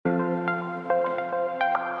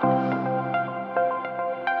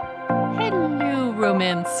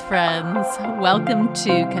moments, friends. Welcome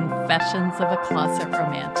to Confessions of a Closet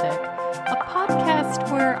Romantic, a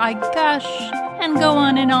podcast where I gush and go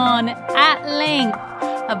on and on at length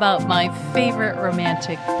about my favorite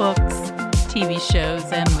romantic books, TV shows,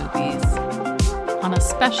 and movies. On a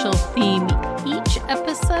special theme each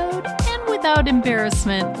episode and without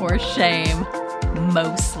embarrassment or shame,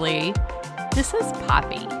 mostly. This is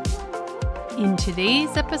Poppy. In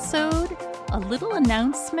today's episode, a little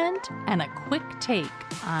announcement and a quick take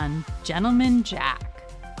on Gentleman Jack.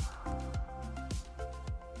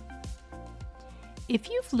 If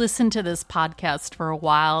you've listened to this podcast for a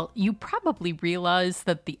while, you probably realize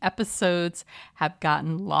that the episodes have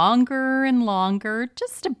gotten longer and longer,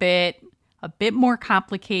 just a bit more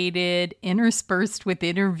complicated, interspersed with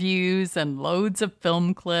interviews and loads of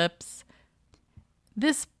film clips.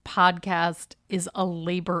 This podcast is a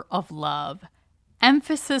labor of love.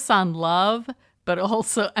 Emphasis on love, but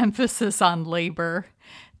also emphasis on labor.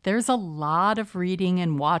 There's a lot of reading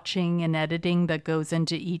and watching and editing that goes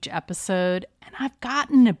into each episode, and I've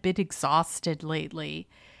gotten a bit exhausted lately.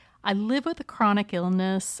 I live with a chronic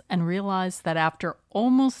illness and realize that after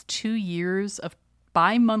almost 2 years of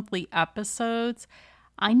bi-monthly episodes,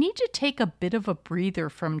 I need to take a bit of a breather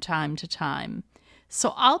from time to time.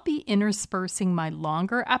 So I'll be interspersing my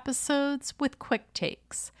longer episodes with quick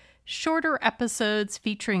takes. Shorter episodes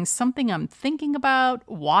featuring something I'm thinking about,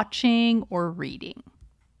 watching, or reading.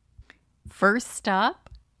 First up,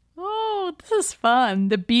 this is fun,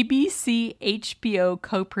 the BBC HBO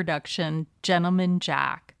co-production Gentleman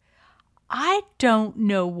Jack. I don't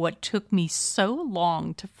know what took me so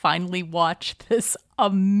long to finally watch this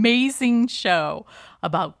amazing show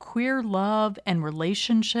about queer love and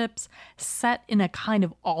relationships set in a kind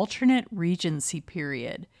of alternate Regency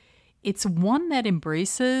period. It's one that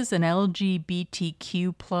embraces an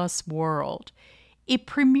LGBTQ plus world. It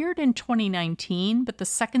premiered in 2019, but the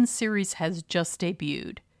second series has just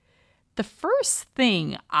debuted. The first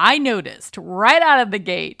thing I noticed right out of the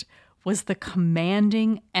gate was the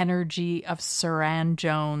commanding energy of Suranne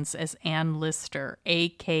Jones as Anne Lister,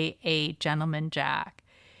 a.k.a. Gentleman Jack.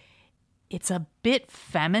 It's a bit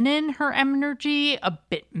feminine, her energy, a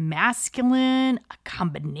bit masculine, a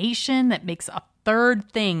combination that makes a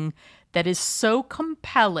third thing that is so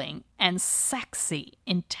compelling and sexy,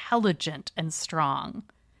 intelligent, and strong.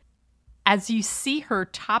 As you see her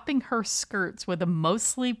topping her skirts with a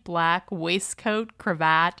mostly black waistcoat,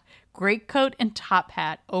 cravat, greatcoat, and top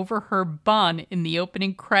hat over her bun in the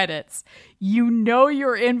opening credits, you know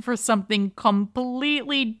you're in for something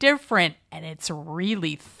completely different, and it's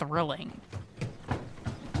really thrilling.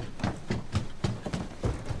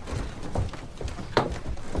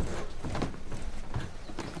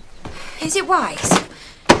 Is it wise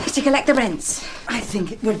to collect the rents? I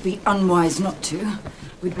think it would be unwise not to.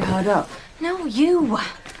 We'd be hard up. No, you.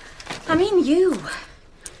 I mean you.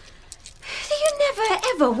 Do you never,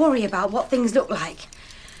 ever worry about what things look like?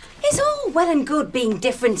 It's all well and good being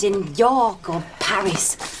different in York or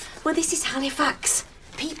Paris. Well, this is Halifax.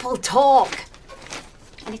 People talk.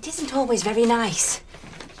 And it isn't always very nice.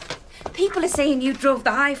 People are saying you drove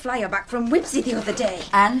the high flyer back from Wibsey the other day.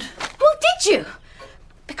 And? Well, did you?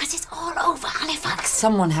 Because it's all over Halifax.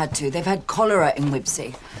 Someone had to. They've had cholera in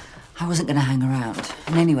Wibsey. I wasn't going to hang around.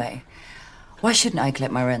 And anyway, why shouldn't I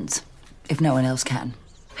collect my rents if no one else can?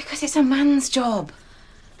 Because it's a man's job.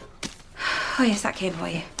 Oh, yes, that came for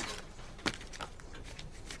you.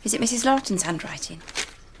 Is it Mrs. Lawton's handwriting?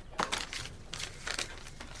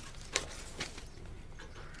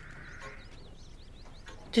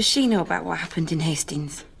 Does she know about what happened in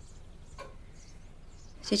Hastings?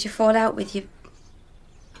 Did you fall out with your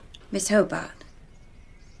Miss Hobart?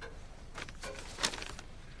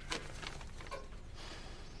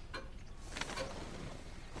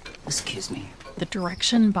 Excuse me. The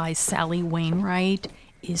direction by Sally Wainwright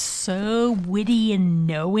is so witty and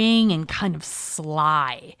knowing and kind of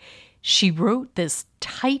sly. She wrote this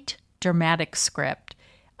tight, dramatic script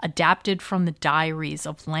adapted from the diaries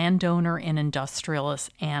of landowner and industrialist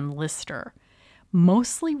Anne Lister,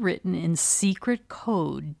 mostly written in secret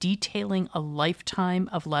code detailing a lifetime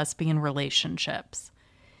of lesbian relationships.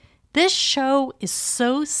 This show is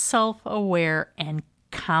so self-aware and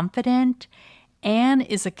confident. Anne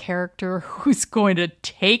is a character who's going to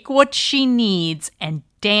take what she needs and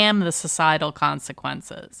damn the societal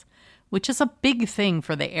consequences, which is a big thing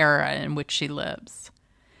for the era in which she lives.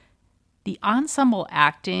 The ensemble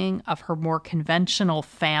acting of her more conventional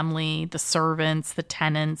family, the servants, the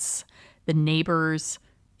tenants, the neighbors,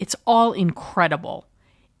 it's all incredible.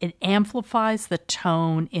 It amplifies the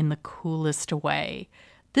tone in the coolest way.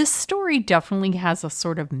 This story definitely has a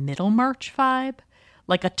sort of Middlemarch vibe,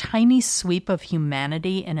 like a tiny sweep of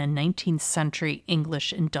humanity in a 19th century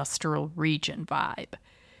English industrial region vibe.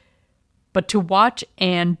 But to watch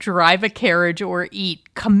Anne drive a carriage or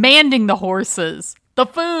eat, commanding the horses, the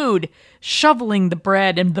food, shoveling the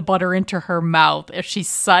bread and the butter into her mouth as she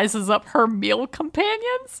sizes up her meal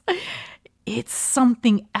companions, it's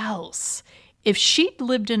something else. If she'd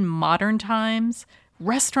lived in modern times,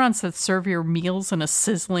 restaurants that serve your meals in a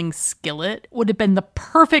sizzling skillet would have been the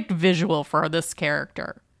perfect visual for this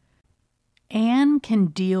character. Anne can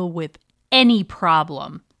deal with any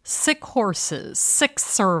problem. Sick horses, sick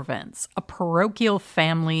servants, a parochial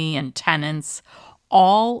family and tenants,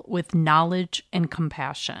 all with knowledge and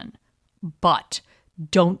compassion. But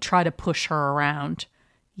don't try to push her around.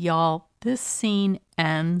 Y'all, this scene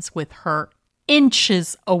ends with her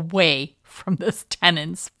inches away from this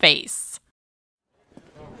tenant's face.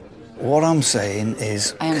 What I'm saying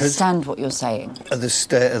is... I understand what you're saying. At the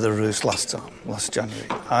state of the roofs last January,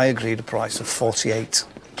 I agreed a price of £48.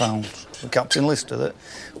 The captain listed it.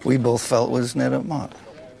 We both felt was near at mark.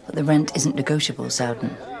 But the rent isn't negotiable,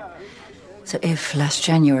 Sowden. So if last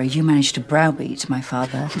January you managed to browbeat my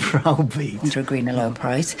father... Browbeat? ...into agreeing a lower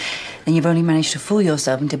price, then you've only managed to fool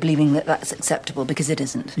yourself into believing that that's acceptable because it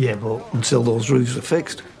isn't. Yeah, but until those roofs are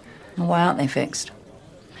fixed. Well, why aren't they fixed?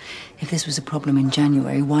 If this was a problem in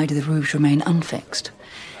January, why do the roofs remain unfixed?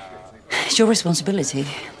 It's your responsibility.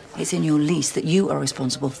 It's in your lease that you are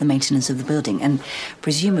responsible for the maintenance of the building, and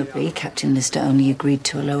presumably Captain Lister only agreed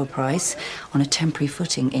to a lower price on a temporary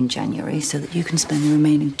footing in January so that you can spend the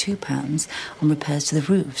remaining £2 on repairs to the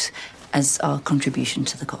roofs as our contribution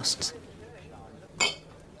to the costs.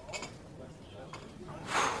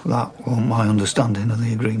 That wasn't my understanding of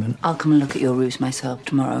the agreement. I'll come and look at your roofs myself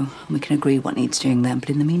tomorrow, and we can agree what needs doing then. But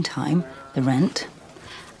in the meantime, the rent,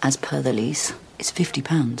 as per the lease, is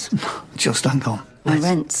 £50. Just hang on. My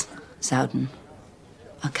rents, Sowden,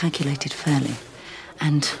 are calculated fairly,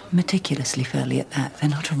 and meticulously fairly at that. They're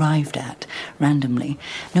not arrived at randomly.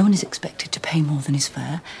 No one is expected to pay more than is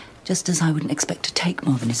fair, just as I wouldn't expect to take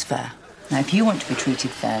more than is fair. Now, if you want to be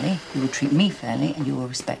treated fairly, you will treat me fairly, and you will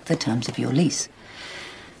respect the terms of your lease.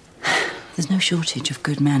 There's no shortage of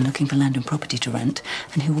good men looking for land and property to rent,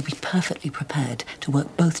 and who will be perfectly prepared to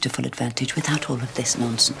work both to full advantage without all of this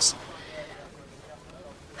nonsense.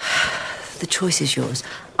 The choice is yours.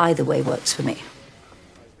 Either way works for me.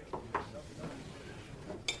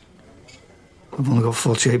 I've only got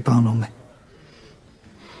 £48 on me.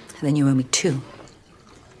 Then you owe me £2,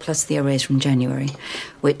 plus the arrears from January,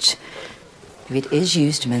 which, if it is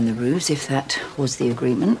used to mend the roofs, if that was the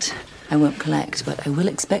agreement, I won't collect, but I will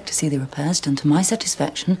expect to see the repairs done to my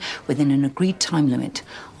satisfaction within an agreed time limit,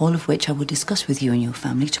 all of which I will discuss with you and your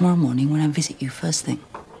family tomorrow morning when I visit you first thing.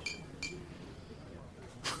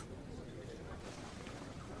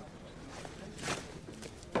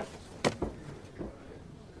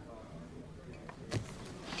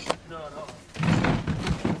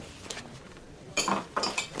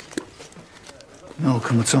 There'll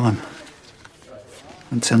come a time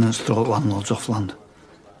when tenants throw landlords off land.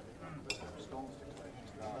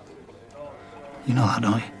 You know that,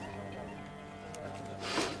 don't you?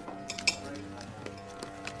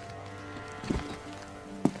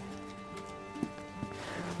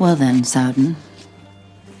 Well then, Sowden,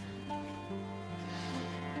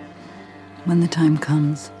 when the time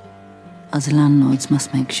comes, us landlords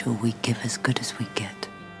must make sure we give as good as we get.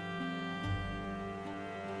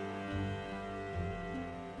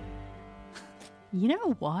 You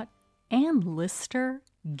know what? Anne Lister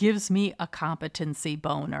gives me a competency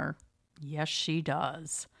boner. Yes, she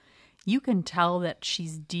does. You can tell that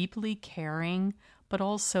she's deeply caring, but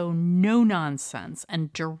also no nonsense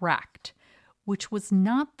and direct, which was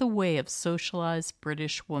not the way of socialized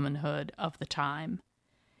British womanhood of the time.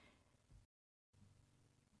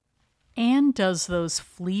 Anne does those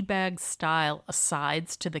Fleabag-style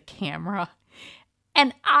asides to the camera,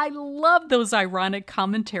 and I love those ironic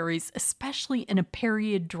commentaries, especially in a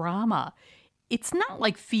period drama. It's not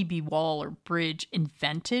like Phoebe Waller-Bridge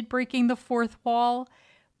invented breaking the fourth wall,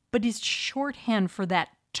 but is shorthand for that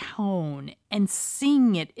tone, and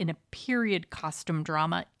seeing it in a period costume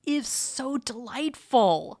drama is so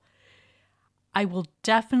delightful. I will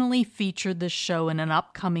definitely feature this show in an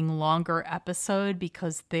upcoming longer episode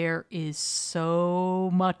because there is so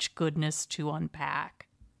much goodness to unpack.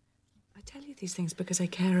 I tell you these things because I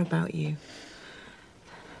care about you.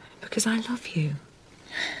 Because I love you.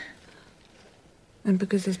 And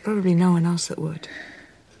because there's probably no one else that would.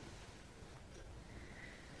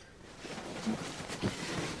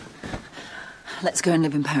 Let's go and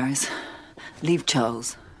live in Paris. Leave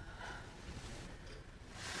Charles.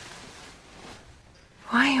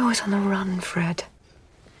 Why are you always on the run, Fred?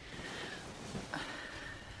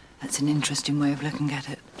 That's an interesting way of looking at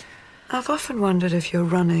it. I've often wondered if you're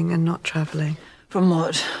running and not travelling. From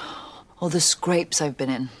what? All the scrapes I've been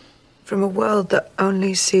in. From a world that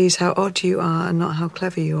only sees how odd you are and not how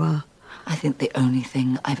clever you are. I think the only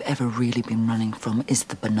thing I've ever really been running from is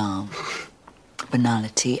the banal.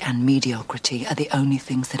 Banality and mediocrity are the only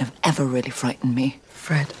things that have ever really frightened me.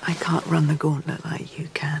 Fred, I can't run the gauntlet like you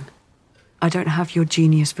can. I don't have your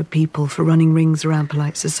genius for people, for running rings around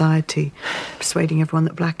polite society, persuading everyone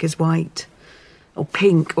that black is white, or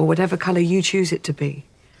pink, or whatever colour you choose it to be.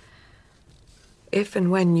 If and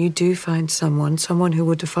when you do find someone who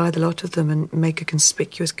will defy the lot of them and make a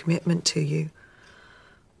conspicuous commitment to you,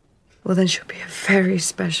 well, then she'll be a very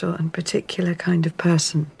special and particular kind of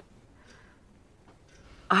person.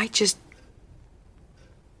 I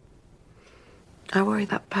worry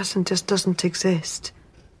that person just doesn't exist.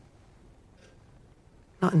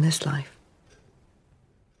 Not in this life.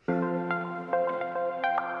 Hey,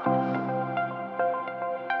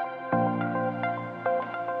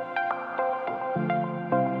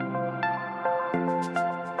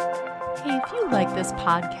 if you like this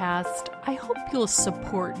podcast, I hope you'll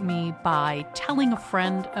support me by telling a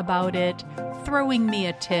friend about it, throwing me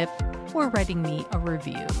a tip, or writing me a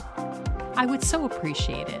review. I would so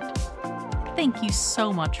appreciate it. Thank you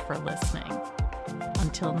so much for listening.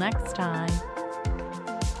 Until next time.